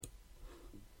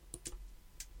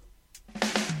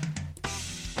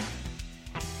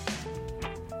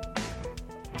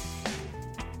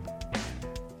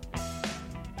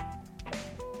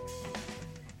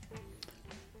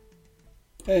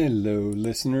Hello,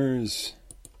 listeners.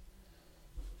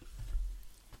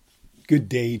 Good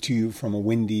day to you from a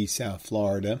windy South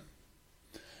Florida.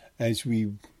 As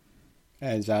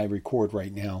I record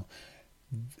right now,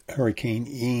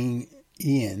 Hurricane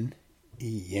Ian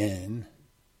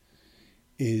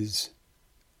is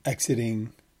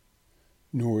exiting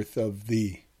north of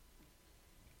the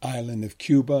island of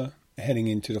Cuba, heading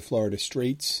into the Florida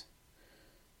Straits.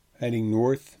 Heading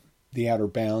north, the outer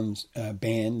bands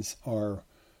are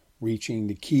reaching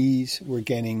the Keys. We're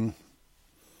getting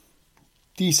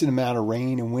decent amount of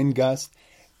rain and wind gusts.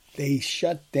 They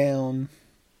shut down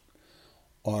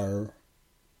our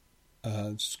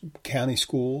county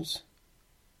schools,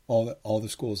 all the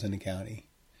schools in the county,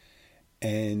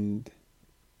 and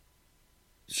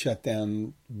shut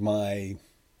down my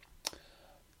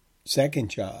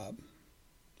second job.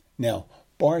 Now,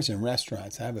 bars and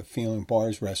restaurants, I have a feeling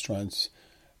bars, restaurants,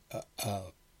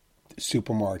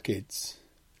 supermarkets,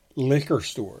 liquor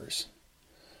stores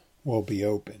will be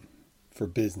open for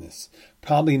business.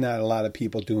 Probably not a lot of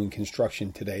people doing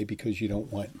construction today because you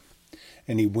don't want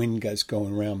any wind gusts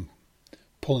going around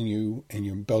pulling you and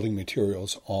your building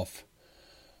materials off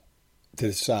to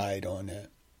the side on a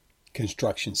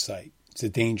construction site. It's a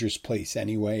dangerous place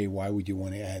anyway. Why would you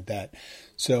want to add that?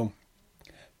 So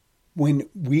when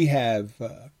we have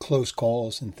close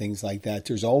calls and things like that,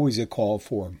 there's always a call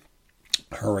for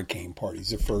hurricane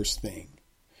parties, the first thing.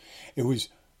 It was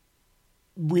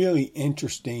really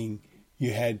interesting.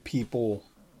 You had people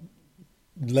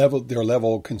their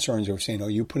level of concerns. They were saying, "Oh,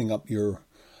 you're putting up your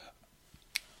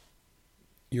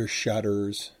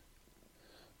shutters.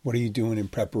 What are you doing in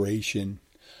preparation?"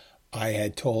 I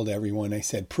had told everyone, I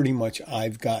said, pretty much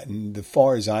the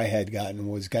far as I had gotten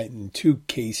was getting 2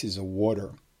 cases of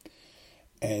water.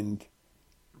 And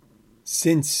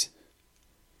since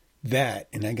that,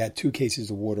 and I got 2 cases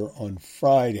of water on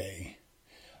Friday,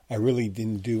 I really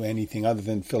didn't do anything other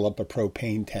than fill up a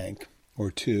propane tank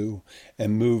or 2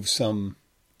 and move some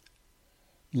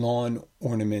lawn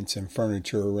ornaments and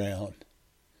furniture around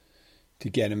to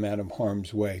get them out of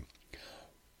harm's way.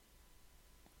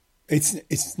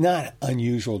 It's not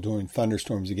unusual during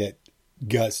thunderstorms to get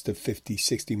gusts of 50,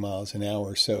 60 miles an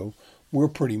hour. So we're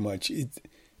pretty much,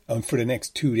 for the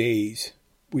next 2 days,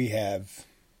 we have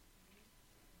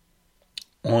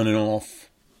on and off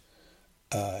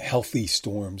healthy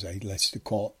storms, I like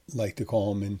to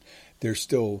call them, and there's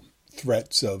still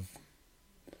threats of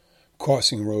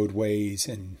crossing roadways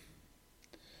and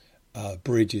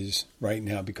bridges right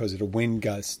now because of the wind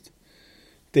gust.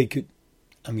 They could,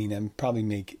 I'd probably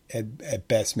make at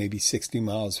best maybe 60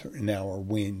 miles an hour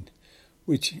wind,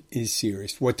 which is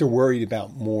serious. What they're worried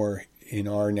about more in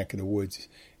our neck of the woods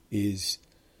is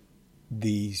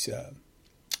these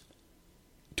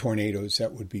tornadoes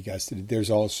that would be gusted. There's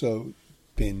also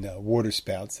been water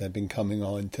spouts that have been coming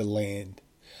on to land.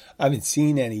 I haven't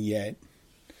seen any yet,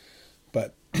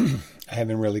 but I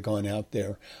haven't really gone out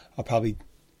there. I'll probably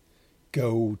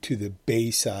go to the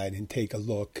bay side and take a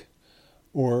look.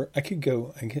 Or I can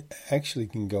go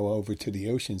over to the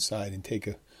ocean side and take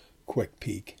a quick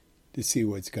peek to see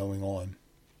what's going on.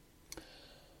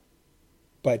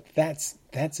 But that's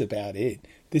about it.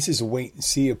 This is a wait and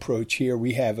see approach here.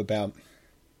 We have about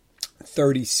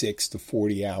 36 to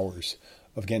 40 hours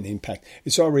of getting impact.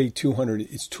 It's already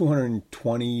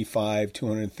 225,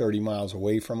 230 miles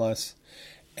away from us,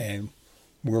 and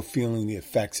we're feeling the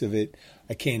effects of it.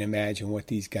 I can't imagine what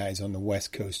these guys on the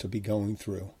West Coast will be going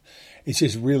through. It's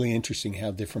just really interesting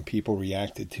how different people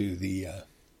reacted to the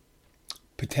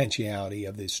potentiality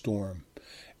of this storm.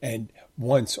 And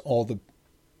once all the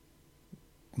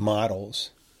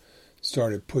models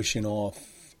started pushing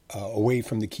off away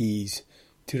from the Keys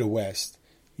to the west,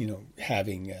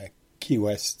 having Key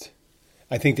West,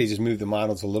 I think they just moved the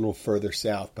models a little further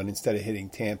south, but instead of hitting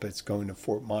Tampa, it's going to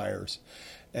Fort Myers.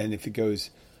 And if it goes,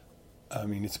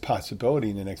 it's a possibility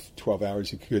in the next 12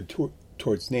 hours it could go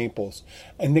towards Naples.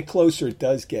 And the closer it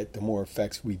does get, the more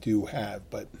effects we do have.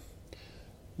 But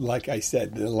like I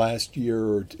said, the last year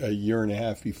or a year and a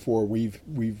half before, we've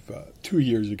 2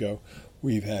 years ago,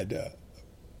 we've had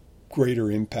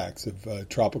greater impacts of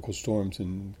tropical storms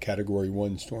and Category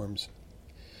 1 storms.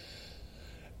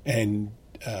 And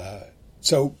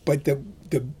but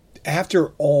after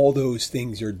all those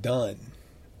things are done,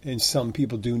 and some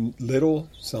people do little,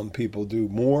 some people do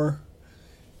more,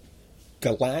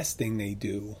 the last thing they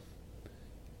do,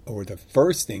 or the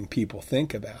first thing people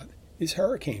think about, is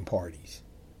hurricane parties.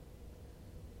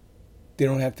 They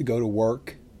don't have to go to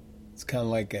work. It's kind of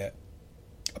like a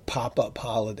pop-up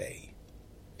holiday.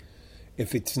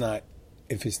 If it's not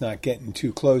getting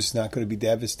too close, it's not going to be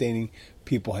devastating.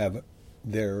 People have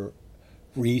their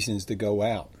reasons to go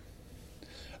out.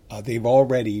 They've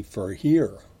already, for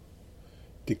here,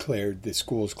 declared the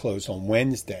schools closed on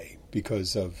Wednesday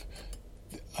because they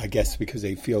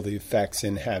feel the effects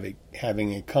in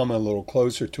having it come a little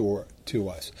closer to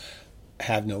us.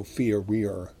 Have no fear, we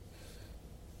are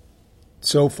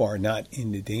so far not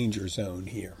in the danger zone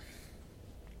here.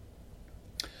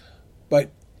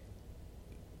 But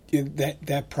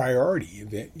that priority,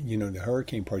 the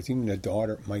hurricane priorities,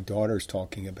 even my daughter's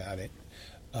talking about it.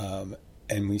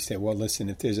 And we say, well, listen,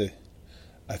 if there's a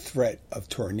threat of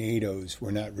tornadoes,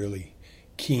 we're not really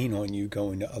keen on you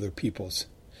going to other people's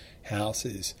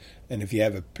houses. And if you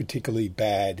have a particularly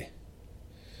bad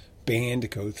band to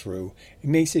go through, it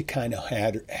makes it kind of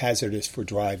hazardous for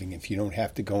driving. If you don't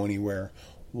have to go anywhere,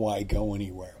 why go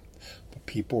anywhere? But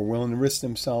people are willing to risk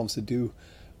themselves to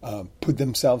put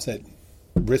themselves at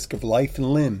risk of life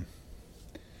and limb,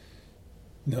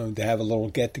 to have a little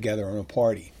get-together on a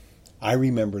party. I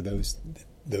remember those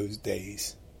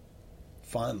days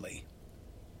fondly.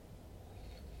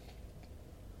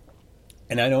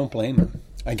 And I don't blame them.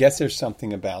 I guess there's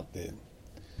something about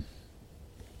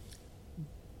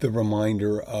the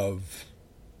reminder of,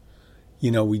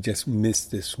 we just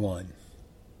missed this one.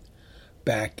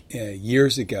 Back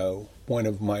years ago, one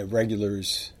of my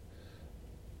regulars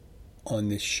on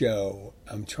this show,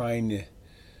 I'm trying to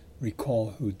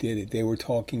recall who did it. They were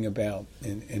talking about,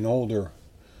 an older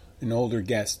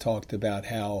guest talked about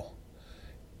how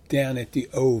down at the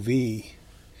OV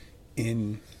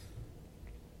in,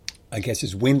 I guess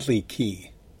it's Windley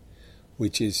Key,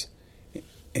 which is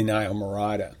in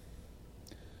Islamorada,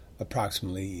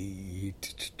 approximately,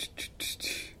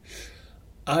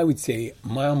 I would say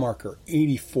mile marker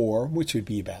 84, which would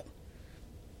be about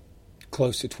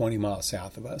close to 20 miles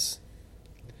south of us.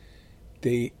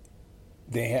 They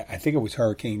had, I think it was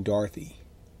Hurricane Dorothy.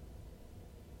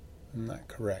 I'm not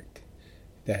correct.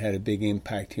 That had a big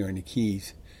impact here in the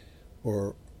Keys,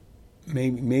 or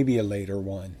maybe a later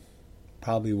one.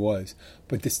 Probably was.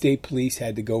 But the state police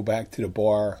had to go back to the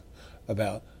bar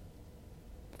about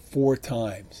 4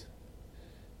 times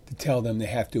to tell them they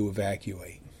have to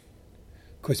evacuate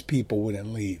because people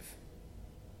wouldn't leave.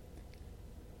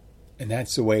 And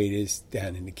that's the way it is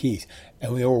down in the Keys.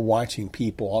 And we were watching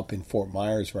people up in Fort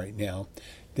Myers right now.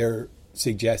 They're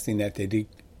suggesting that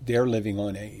they're living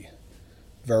on a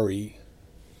very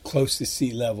close to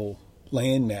sea level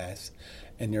landmass,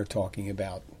 and they're talking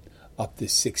about up to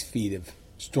 6 feet of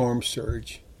storm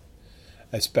surge,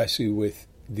 especially with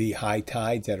the high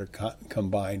tides that are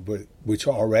combined with, which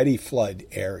already flood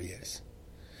areas.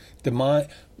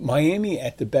 Miami,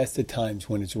 at the best of times,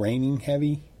 when it's raining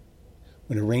heavy,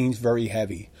 when it rains very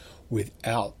heavy,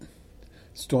 without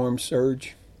storm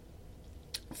surge,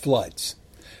 floods.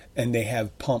 And they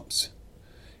have pumps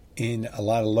in a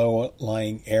lot of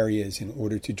low-lying areas in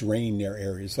order to drain their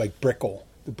areas, like Brickell,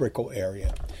 the Brickell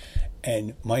area.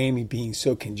 And Miami being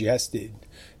so congested,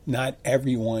 not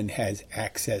everyone has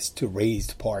access to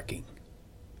raised parking.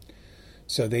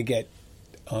 So they get,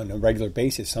 on a regular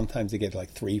basis, sometimes they get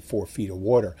like 3-4 feet of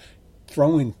water.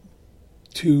 Throwing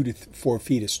 2 to 4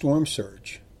 feet of storm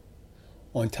surge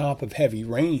on top of heavy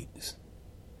rains,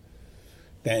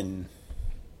 then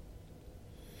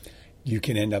you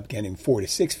can end up getting 4 to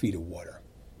 6 feet of water.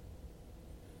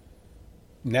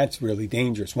 And that's really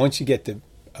dangerous. Once you get to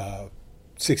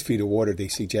 6 feet of water, they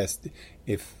suggest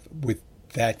if with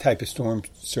that type of storm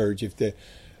surge, if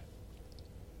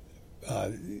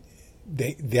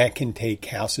that can take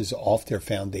houses off their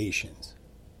foundations.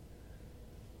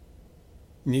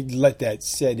 You let that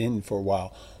set in for a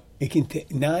while. It can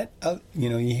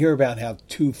you hear about how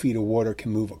 2 feet of water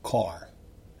can move a car,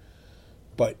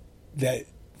 but that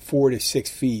 4 to 6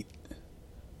 feet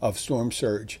of storm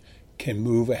surge can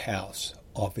move a house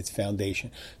off its foundation.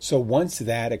 So once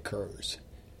that occurs,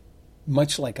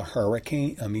 much like a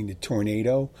hurricane, the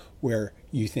tornado, where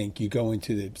you think you go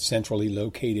into the centrally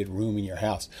located room in your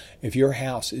house, if your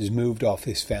house is moved off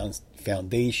its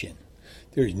foundation,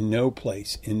 there's no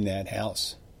place in that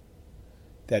house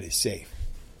that is safe.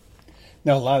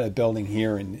 Now, a lot of the building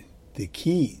here in the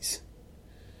Keys,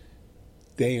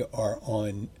 they are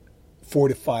on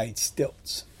fortified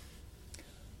stilts,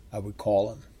 I would call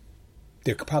them.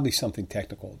 They're probably something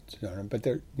technical, but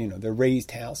they're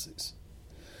raised houses.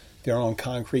 They're on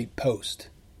concrete posts,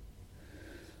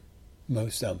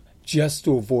 most of them, just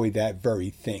to avoid that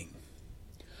very thing.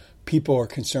 People are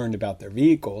concerned about their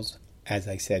vehicles. As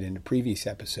I said in the previous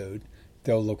episode,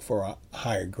 they'll look for a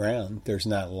higher ground. There's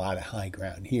not a lot of high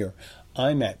ground here.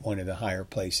 I'm at one of the higher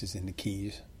places in the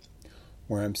Keys,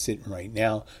 where I'm sitting right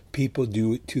now. People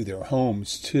do it to their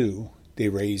homes, too. They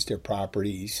raise their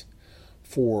properties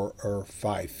 4 or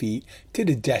 5 feet to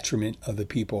the detriment of the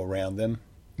people around them.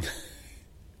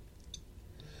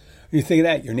 You think of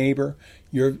that, your neighbor,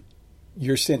 you're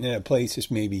sitting in a place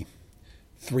that's maybe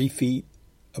 3 feet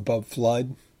above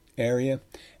flood area,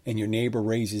 and your neighbor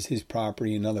raises his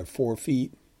property another 4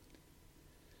 feet.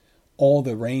 All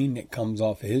the rain that comes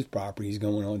off of his property is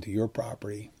going onto your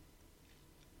property.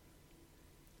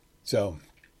 So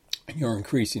you're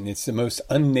increasing. It's the most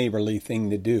unneighborly thing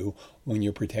to do when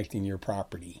you're protecting your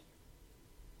property,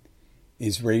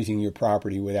 is raising your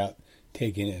property without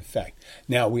taking effect.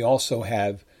 Now, we also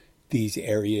have these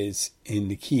areas in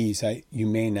the Keys. You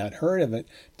may not heard of it.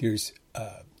 There's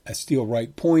a Steel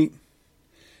Right Point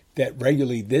that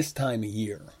regularly this time of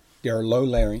year, there are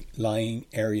low-lying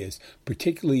areas,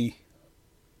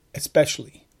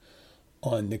 especially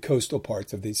on the coastal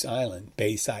parts of this island,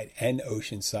 Bayside and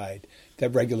Oceanside, that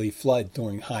regularly flood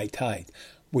during high tide,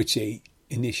 which they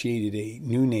initiated a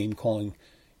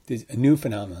new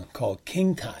phenomenon called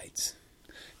king tides,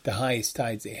 the highest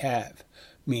tides they have,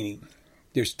 meaning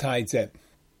there's tides that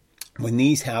when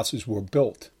these houses were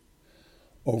built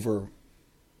over,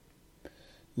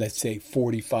 let's say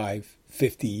 45,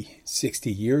 50,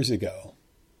 60 years ago,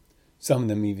 some of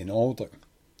them even older,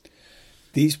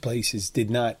 these places did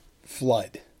not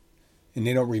flood, and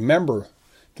they don't remember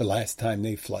the last time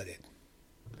they flooded.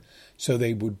 So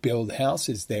they would build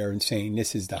houses there and saying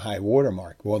this is the high water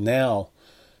mark. Well, now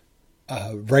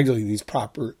regularly these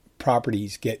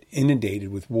properties get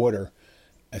inundated with water,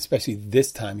 especially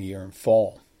this time of year in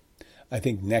fall. I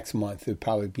think next month it'll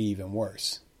probably be even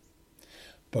worse.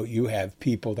 But you have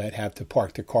people that have to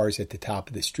park their cars at the top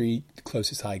of the street, the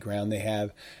closest high ground they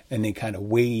have, and they kind of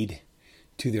wade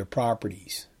to their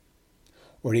properties.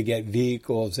 Or they get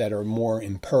vehicles that are more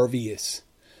impervious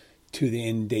to the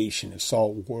inundation of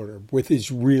salt water, which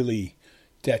is really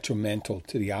detrimental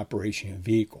to the operation of a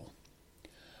vehicle.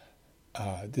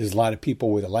 There's a lot of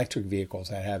people with electric vehicles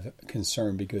that have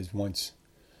concern because once,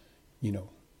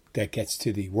 that gets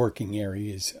to the working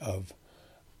areas of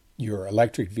your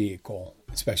electric vehicle,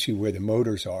 especially where the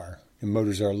motors are a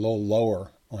little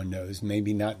lower on those.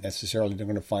 Maybe not necessarily, they're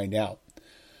going to find out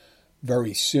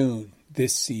very soon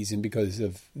this season because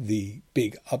of the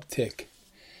big uptick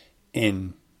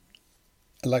in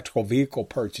electrical vehicle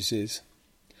purchases.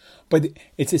 But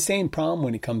it's the same problem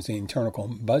when it comes to internal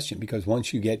combustion, because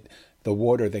once you get the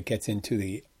water that gets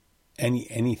into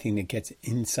anything that gets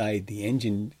inside the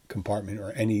engine compartment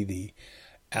or any of the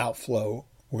outflow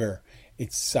where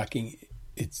it's sucking,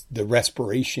 it's the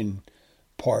respiration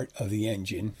part of the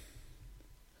engine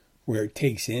where it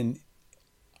takes in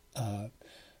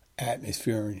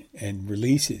atmosphere and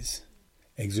releases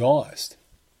exhaust.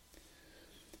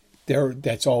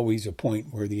 That's always a point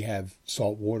where they have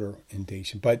salt water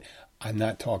inundation. But I'm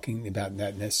not talking about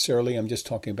that necessarily. I'm just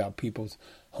talking about people's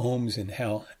homes and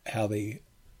how they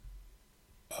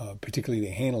particularly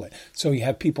they handle it. So you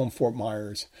have people in Fort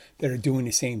Myers that are doing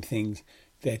the same things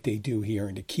that they do here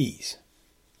in the Keys.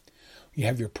 You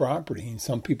have your property, and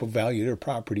some people value their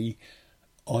property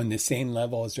on the same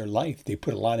level as their life. They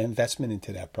put a lot of investment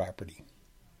into that property.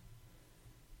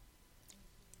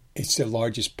 It's the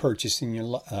largest purchase in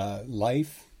your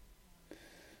life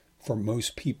for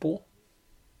most people.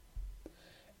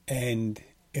 And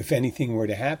if anything were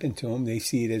to happen to them, they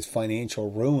see it as financial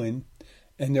ruin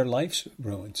and their life's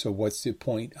ruined. So what's the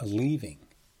point of leaving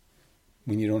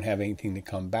when you don't have anything to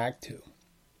come back to?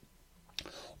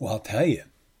 Well, I'll tell you,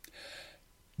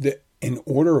 in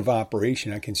order of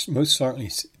operation, I can most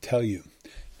certainly tell you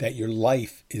that your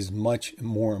life is much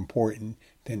more important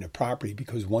than the property,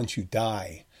 because once you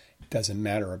die, it doesn't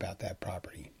matter about that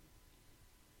property.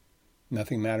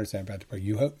 Nothing matters about the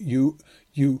property.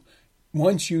 You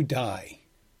once you die,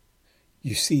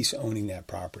 you cease owning that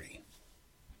property.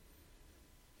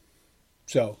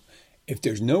 So, if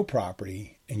there's no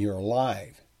property and you're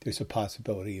alive, there's a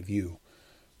possibility of you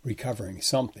recovering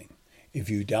something. If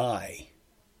you die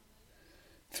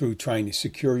through trying to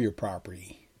secure your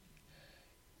property,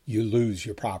 you lose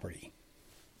your property,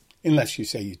 unless you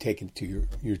say you're taking it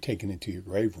to your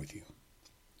grave with you.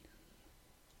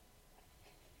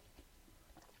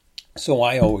 So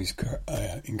I always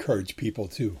encourage people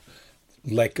to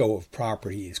let go of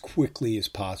property as quickly as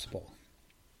possible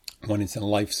when it's in a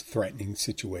life-threatening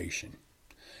situation.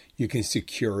 You can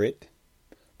secure it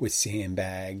with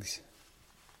sandbags,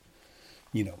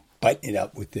 button it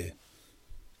up with the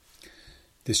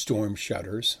storm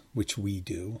shutters, which we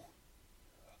do,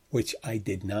 which I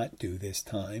did not do this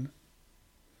time.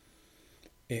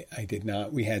 I did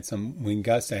not. We had some wind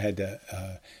gusts. I had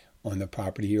to, on the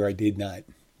property here, I did not.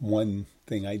 One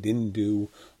thing I didn't do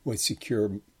was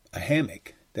secure a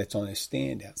hammock that's on a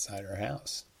stand outside our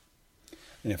house.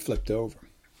 And it flipped over.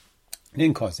 It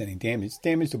didn't cause any damage. It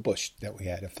damaged a bush that we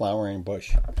had, a flowering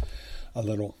bush, a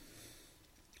little.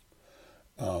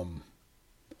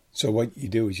 So what you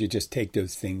do is you just take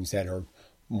those things that are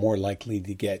more likely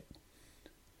to get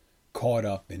caught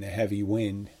up in a heavy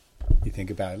wind. You think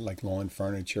about it like lawn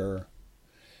furniture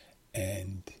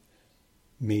and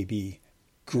maybe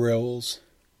grills.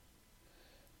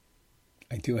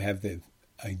 I did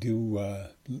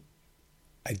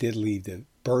leave the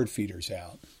bird feeders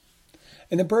out.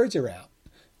 And the birds are out.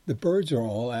 The birds are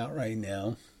all out right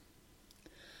now.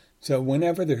 So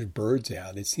whenever there's birds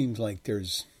out, it seems like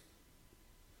there's...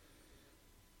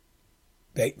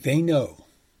 They know.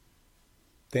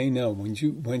 They know once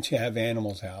you have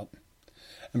animals out.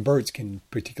 And birds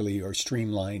particularly are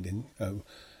streamlined and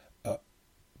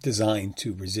designed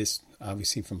to resist,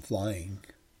 obviously, from flying.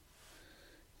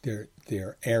 They're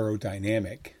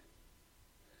aerodynamic.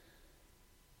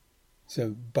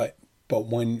 So, but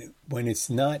when it's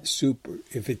not super,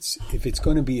 if it's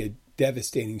going to be a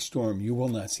devastating storm, you will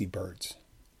not see birds.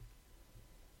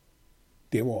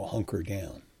 They will hunker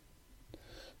down.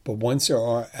 But once they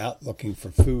are out looking for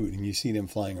food and you see them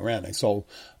flying around,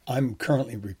 I'm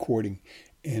currently recording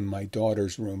in my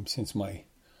daughter's room since my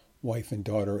wife and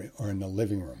daughter are in the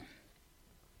living room.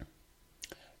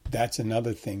 That's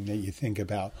another thing that you think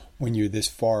about when you're this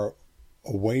far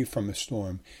away from a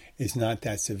storm. It's not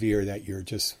that severe that you're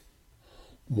just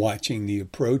watching the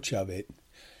approach of it.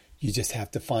 You just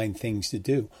have to find things to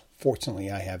do.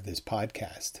 Fortunately, I have this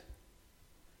podcast.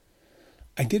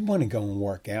 I did want to go and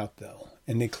work out, though,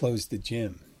 and they closed the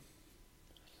gym.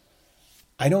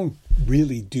 I don't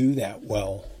really do that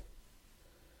well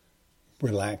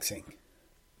relaxing.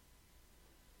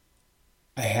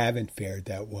 I haven't fared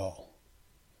that well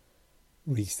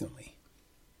recently.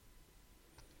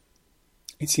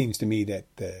 It seems to me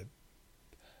that the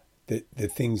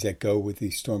things that go with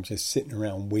these storms, just sitting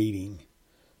around waiting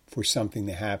for something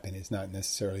to happen, is not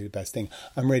necessarily the best thing.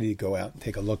 I'm ready to go out and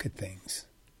take a look at things.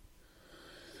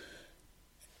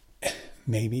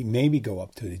 Maybe go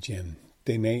up to the gym.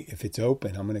 They may, if it's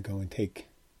open, I'm going to go and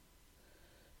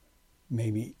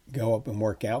maybe go up and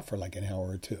work out for like an hour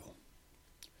or two.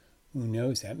 Who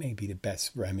knows? That may be the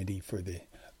best remedy for the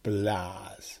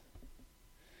blahs.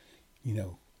 You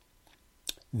know,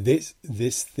 this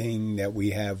thing that we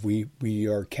have, we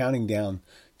are counting down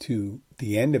to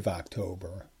the end of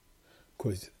October,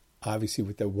 because obviously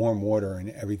with the warm water and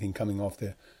everything coming off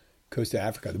the coast of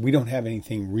Africa, we don't have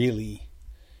anything really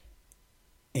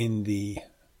in the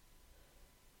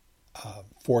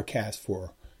forecast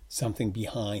for something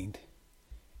behind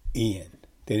Ian.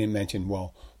 They didn't mention,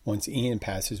 well, once Ian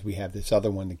passes, we have this other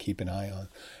one to keep an eye on.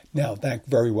 Now, that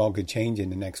very well could change in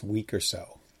the next week or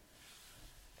so.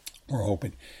 We're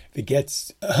hoping. If it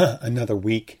gets another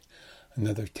week,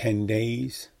 another 10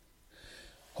 days,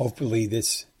 hopefully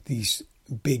these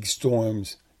big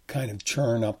storms kind of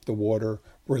churn up the water,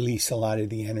 release a lot of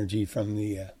the energy from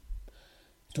the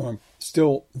storm.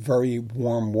 Still very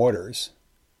warm waters.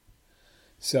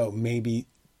 So maybe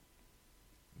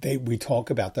we talk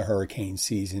about the hurricane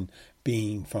season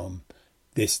being from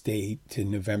this date to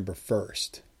November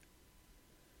 1st.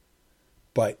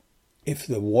 But if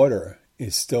the water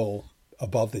is still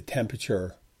above the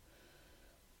temperature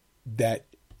that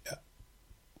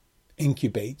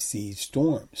incubates these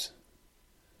storms,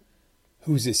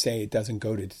 who's to say it doesn't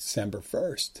go to December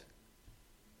 1st?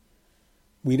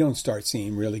 We don't start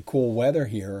seeing really cool weather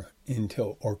here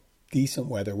or decent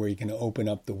weather where you can open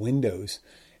up the windows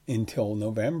until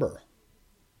November.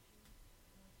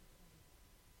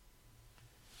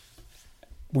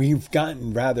 We've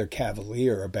gotten rather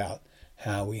cavalier about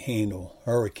how we handle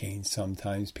hurricanes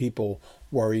sometimes. People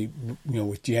worry,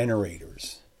 with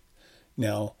generators.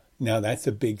 Now that's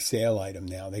a big sale item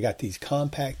now. They got these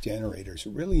compact generators,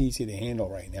 really easy to handle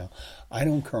right now. I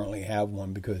don't currently have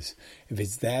one because if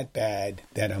it's that bad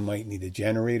that I might need a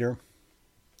generator,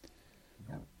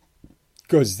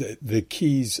 because the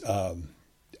Keys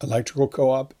Electrical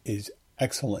Co-op is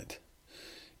excellent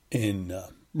in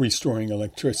restoring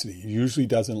electricity. It usually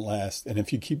doesn't last, and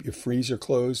if you keep your freezer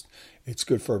closed, it's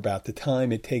good for about the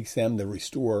time it takes them to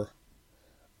restore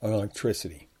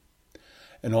electricity.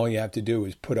 And all you have to do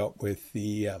is put up with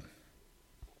the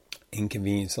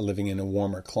inconvenience of living in a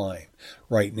warmer climate.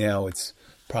 Right now, it's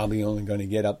probably only going to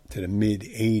get up to the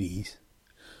mid-80s,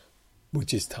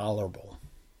 which is tolerable.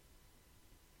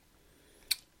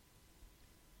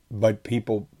 But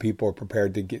people are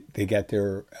prepared to get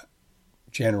their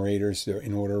generators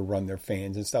in order to run their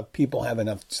fans and stuff.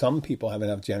 Some people have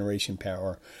enough generation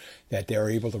power that they're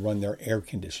able to run their air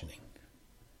conditioning.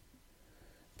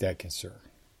 That concern.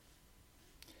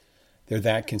 They're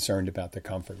that concerned about the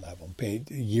comfort level.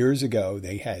 Years ago,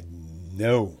 they had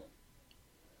no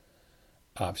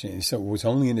option. So it was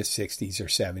only in the 60s or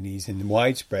 70s, and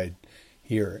widespread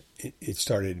here, it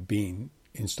started being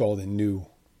installed in new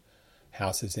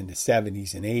houses in the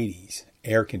 70s and 80s,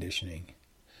 air conditioning.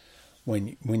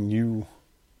 When you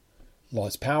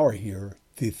lost power here,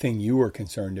 the thing you were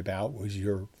concerned about was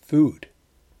your food.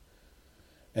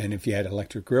 And if you had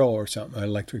electric grill or something, it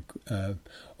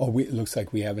looks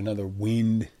like we have another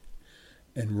wind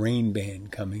and rain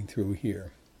band coming through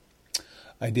here.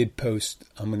 I'm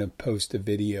going to post a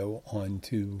video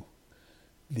onto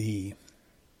the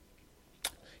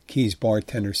Keys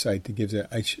bartender site that gives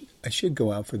I should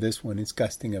go out for this one. It's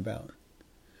gusting about.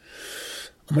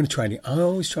 I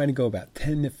always try to go about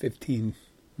 10 to 15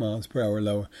 miles per hour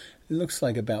lower. It looks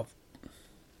like about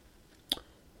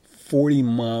 40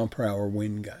 mile per hour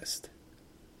wind gust.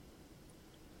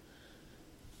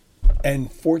 And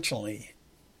fortunately,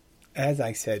 as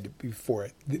I said before,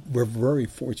 we're very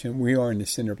fortunate. We are in the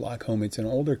cinder block home. It's an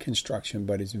older construction,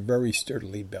 but it's very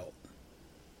sturdily built.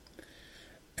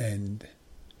 And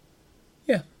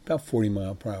yeah, about 40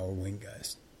 mile per hour wind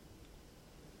gust.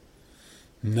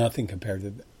 Nothing compared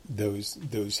to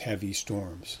those heavy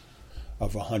storms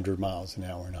of 100 miles an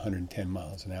hour and 110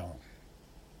 miles an hour.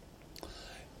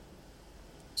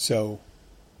 So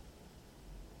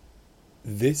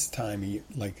this time,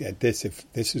 like at this,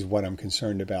 if this is what I'm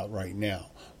concerned about right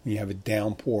now, when you have a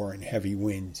downpour and heavy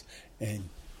winds and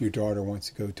your daughter wants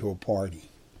to go to a party,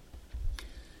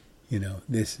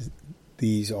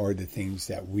 these are the things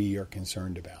that we are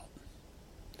concerned about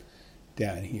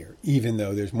down here, even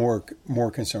though there's more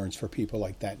concerns for people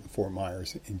like that in Fort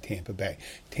Myers and Tampa Bay.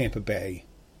 Tampa Bay,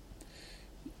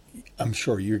 I'm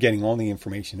sure you're getting all the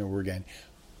information that we're getting,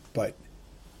 but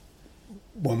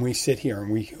when we sit here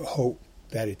and we hope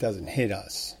that it doesn't hit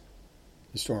us,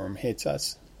 the storm hits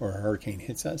us or a hurricane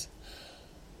hits us,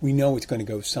 we know it's going to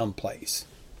go someplace.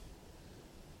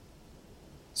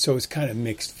 So it's kind of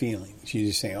mixed feelings. You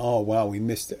just say, oh, wow, we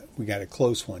missed it. We got a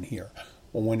close one here.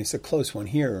 Well, when it's a close one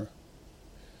here,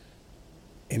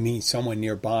 it means someone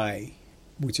nearby,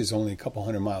 which is only a couple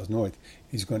hundred miles north,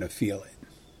 is going to feel it.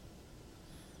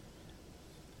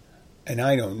 And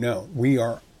I don't know. We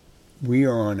are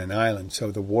on an island,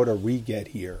 so the water we get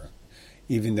here,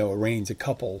 even though it rains it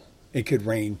could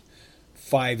rain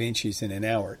 5 inches in an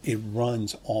hour. It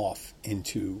runs off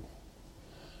into,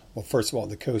 well, first of all,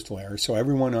 the coastal area. So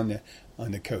everyone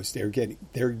on the coast, they're getting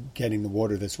the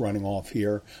water that's running off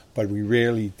here, but we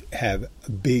rarely have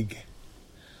a big,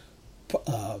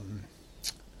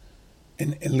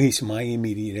 in at least my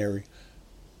immediate area,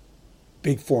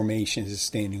 big formations of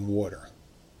standing water.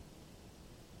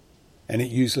 And it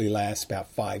usually lasts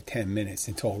about 5-10 minutes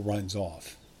until it runs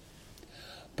off.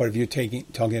 But if you're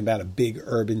talking about a big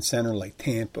urban center like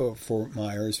Tampa or Fort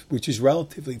Myers, which is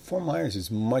Fort Myers is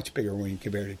much bigger when you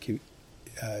compare it to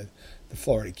the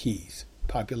Florida Keys,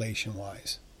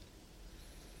 population-wise.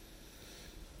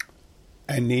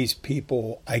 And these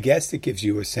people, I guess it gives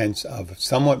you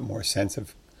somewhat more sense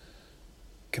of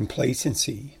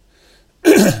complacency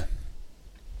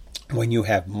when you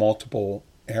have multiple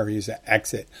areas of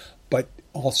exit, but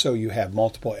also you have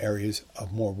multiple areas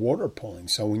of more water pulling.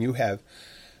 So when you have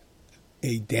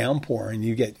a downpour and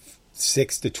you get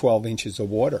 6 to 12 inches of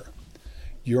water,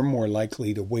 you're more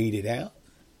likely to wait it out.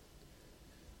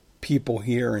 People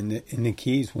here in the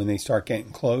Keys, when they start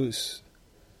getting close,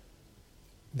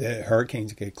 the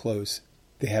hurricanes get close,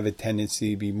 they have a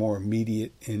tendency to be more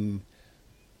immediate in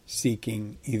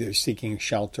either seeking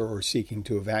shelter or seeking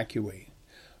to evacuate.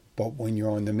 But when you're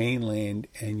on the mainland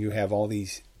and you have all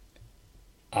these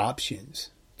options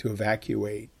to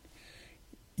evacuate,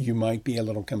 you might be a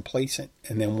little complacent.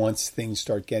 And then once things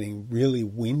start getting really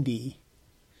windy,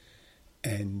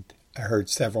 and I heard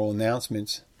several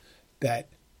announcements that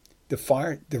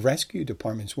the rescue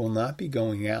departments will not be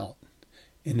going out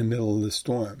in the middle of the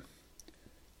storm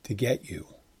to get you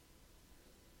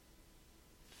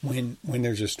when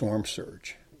there's a storm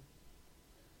surge.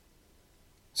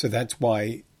 So that's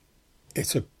why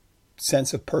it's a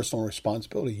sense of personal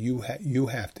responsibility. You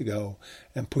have to go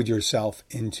and put yourself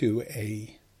into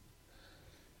a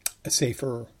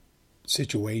safer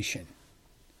situation,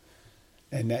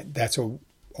 and that's all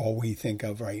we think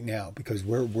of right now, because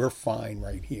we're fine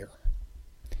right here.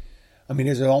 I mean,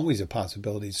 there's always a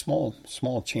possibility, small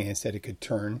chance that it could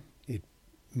turn. It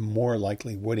more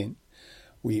likely wouldn't.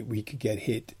 We could get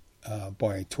hit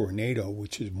by a tornado,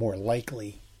 which is more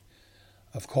likely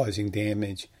of causing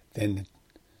damage than,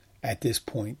 at this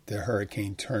point, the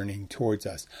hurricane turning towards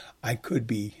us. I could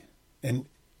be, and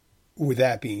with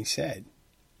that being said,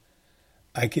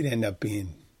 I could end up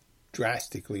being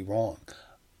drastically wrong,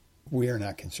 we are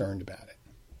not concerned about it.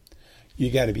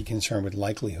 You got to be concerned with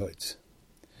likelihoods.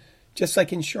 Just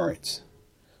like insurance.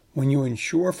 When you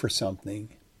insure for something,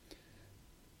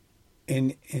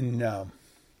 in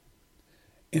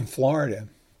Florida,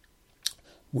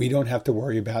 we don't have to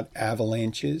worry about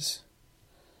avalanches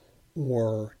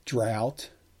or drought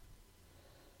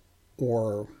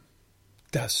or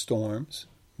dust storms.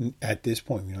 At this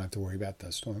point, we don't have to worry about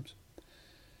dust storms.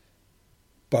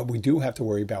 But we do have to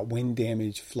worry about wind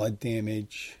damage, flood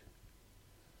damage,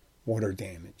 water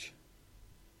damage.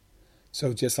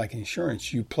 So just like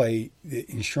insurance, the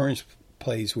insurance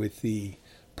plays with the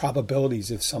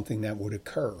probabilities of something that would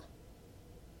occur.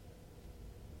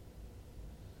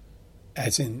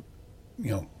 As in,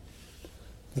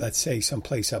 let's say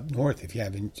someplace up north, if you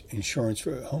have insurance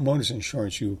for homeowners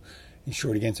insurance, you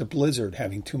insured against a blizzard,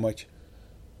 having too much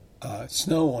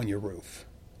snow on your roof,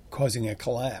 causing a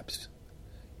collapse.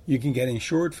 You can get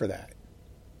insured for that.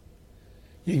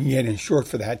 You can get insured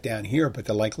for that down here, but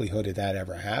the likelihood of that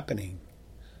ever happening,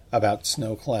 about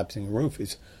snow collapsing the roof,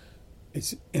 is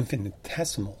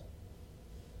infinitesimal.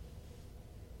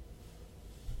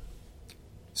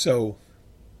 So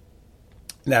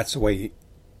that's the way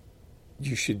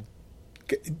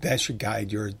that should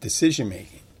guide your decision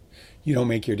making. You don't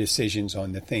make your decisions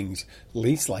on the things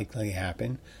least likely to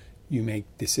happen. You make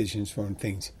decisions on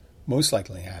things most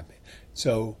likely to happen.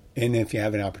 So, and if you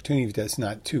have an opportunity that's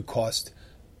not too cost,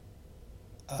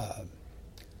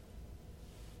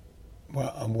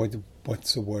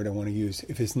 what's the word I want to use?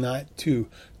 If it's not too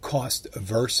cost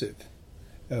aversive,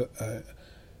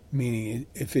 meaning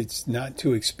if it's not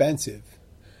too expensive,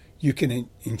 you can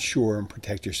insure and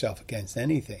protect yourself against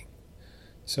anything.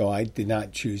 So I did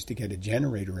not choose to get a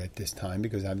generator at this time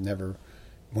because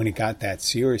when it got that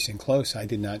serious and close, I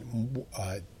did not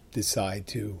decide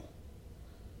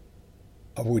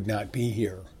I would not be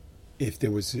here if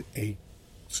there was a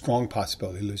strong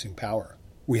possibility of losing power.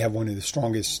 We have one of the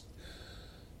strongest,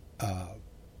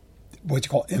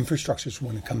 infrastructures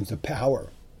when it comes to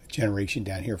power generation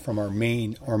down here. From our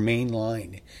main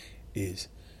line is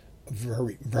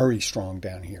very, very strong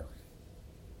down here.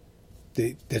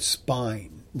 The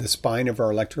spine of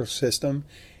our electrical system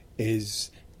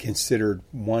is considered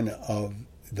one of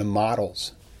the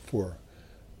models for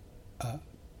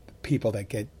people that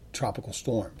get tropical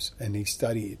storms. And they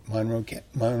study Monroe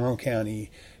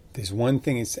County. There's one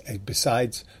thing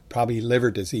besides probably liver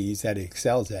disease that it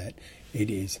excels at. It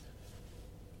is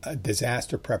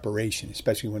disaster preparation,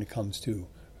 especially when it comes to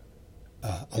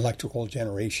electrical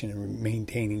generation and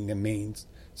maintaining the main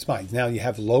spines. Now you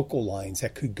have local lines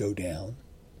that could go down.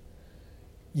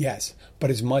 Yes,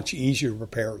 but it's much easier to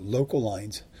repair local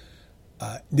lines.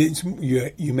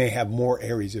 You may have more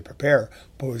areas to prepare,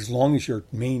 but as long as your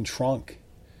main trunk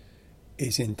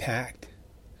is intact,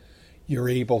 you're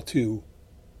able to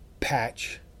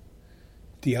patch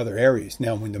the other areas.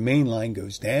 Now, when the main line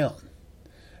goes down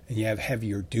and you have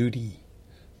heavier duty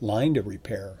line to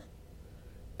repair,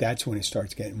 that's when it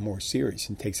starts getting more serious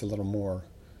and takes a little more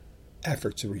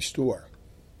effort to restore.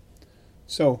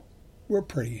 So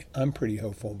I'm pretty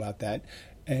hopeful about that.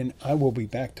 And I will be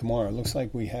back tomorrow. It looks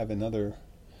like we have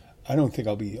I don't think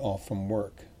I'll be off from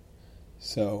work.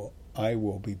 So I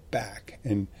will be back.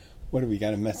 And what do we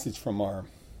got? A message from our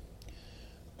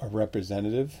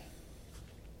representative.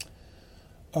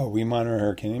 Oh, we monitor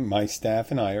hurricane. My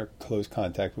staff and I are close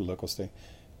contact with local state.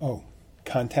 Oh,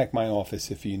 contact my office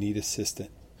if you need assistance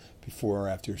before or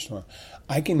after a storm.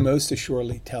 I can most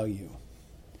assuredly tell you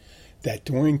that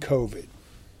during COVID,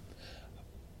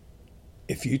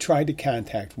 if you tried to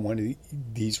contact one of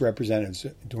these representatives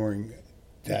during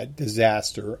that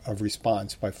disaster of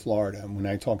response by Florida, and when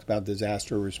I talked about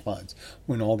disaster response,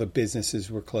 when all the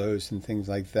businesses were closed and things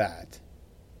like that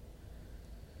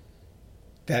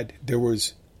there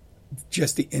was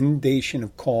just the inundation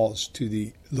of calls to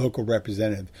the local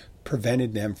representative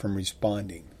prevented them from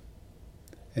responding.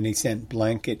 And they sent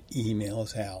blanket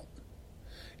emails out.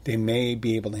 They may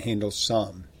be able to handle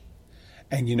some.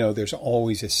 And there's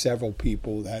always several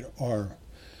people that are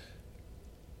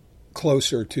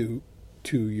closer to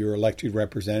your elected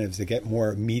representatives that get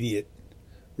more immediate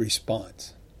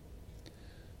response.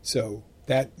 So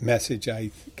that message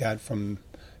I got from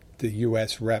the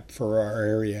U.S. rep for our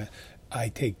area, I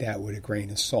take that with a grain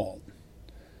of salt.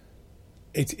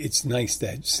 It's nice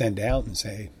to send out and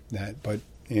say that, but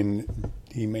he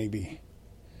may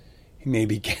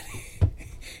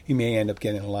end up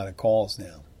getting a lot of calls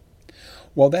now.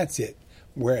 Well, that's it.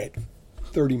 We're at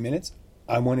 30 minutes.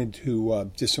 I wanted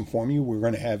to just inform you we're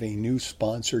going to have a new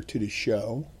sponsor to the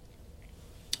show.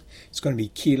 It's going to be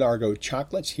Key Largo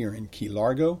Chocolates here in Key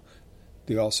Largo.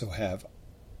 They also have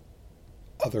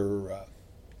other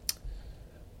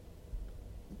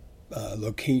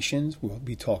locations. We'll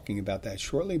be talking about that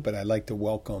shortly, but I'd like to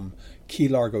welcome Key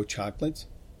Largo Chocolates.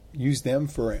 Use them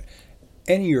for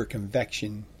any of your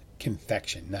confection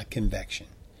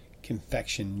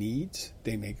needs.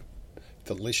 They make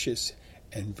delicious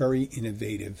and very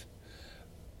innovative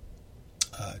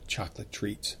chocolate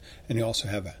treats. And they also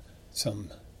have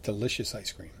some delicious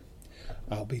ice cream.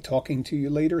 I'll be talking to you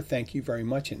later. Thank you very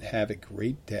much and have a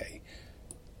great day.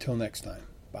 Till next time.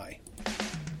 Bye.